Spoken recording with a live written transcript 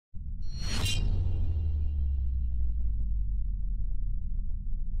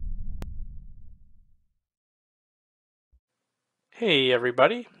Hey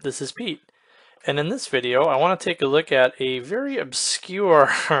everybody, this is Pete, and in this video I want to take a look at a very obscure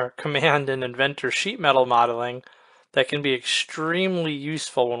command in Inventor sheet metal modeling that can be extremely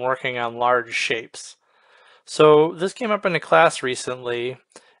useful when working on large shapes. So this came up in a class recently,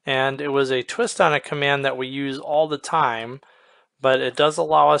 and it was a twist on a command that we use all the time, but it does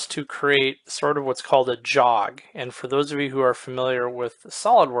allow us to create sort of what's called a jog. And for those of you who are familiar with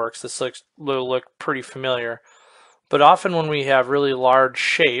Solidworks, this will look pretty familiar. But often when we have really large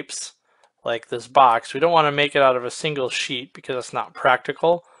shapes, like this box, we don't want to make it out of a single sheet because it's not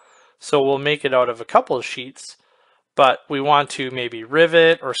practical. So we'll make it out of a couple of sheets, but we want to maybe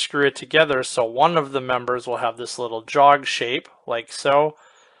rivet or screw it together so one of the members will have this little jog shape, like so.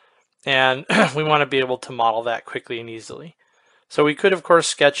 And we want to be able to model that quickly and easily. So we could, of course,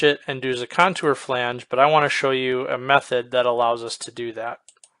 sketch it and do a contour flange, but I want to show you a method that allows us to do that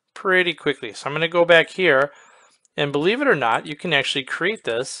pretty quickly. So I'm going to go back here. And believe it or not, you can actually create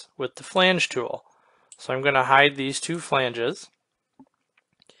this with the flange tool. So I'm going to hide these two flanges,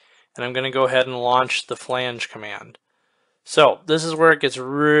 and I'm going to go ahead and launch the flange command. So this is where it gets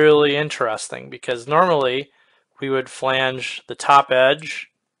really interesting, because normally we would flange the top edge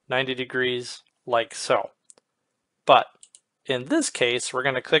 90 degrees like so. But in this case, we're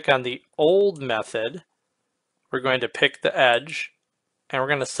going to click on the old method. We're going to pick the edge, and we're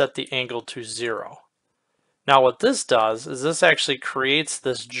going to set the angle to 0. Now what this does is this actually creates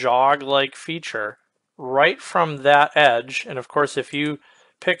this jog-like feature right from that edge. And of course, if you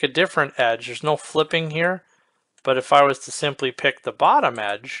pick a different edge, there's no flipping here. But if I was to simply pick the bottom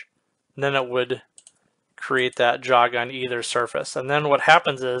edge, then it would create that jog on either surface. And then what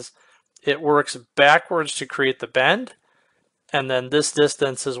happens is it works backwards to create the bend. And then this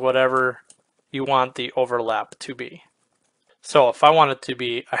distance is whatever you want the overlap to be. So if I want it to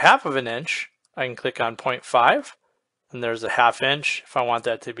be 1/2 of an inch, I can click on 0.5, and there's a 1/2 inch. If I want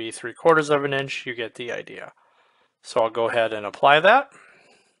that to be 3/4 of an inch, you get the idea. So I'll go ahead and apply that.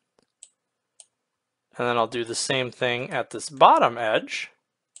 And then I'll do the same thing at this bottom edge,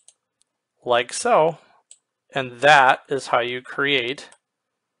 like so. And that is how you create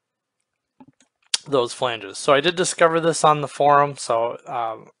those flanges. So I did discover this on the forum, so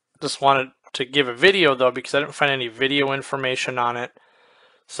just wanted to give a video though, because I didn't find any video information on it.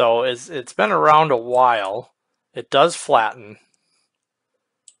 So it's been around a while. It does flatten,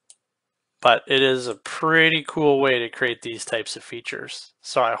 but it is a pretty cool way to create these types of features.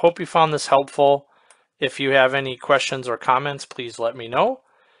 So I hope you found this helpful. If you have any questions or comments, please let me know,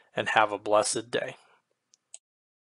 and have a blessed day.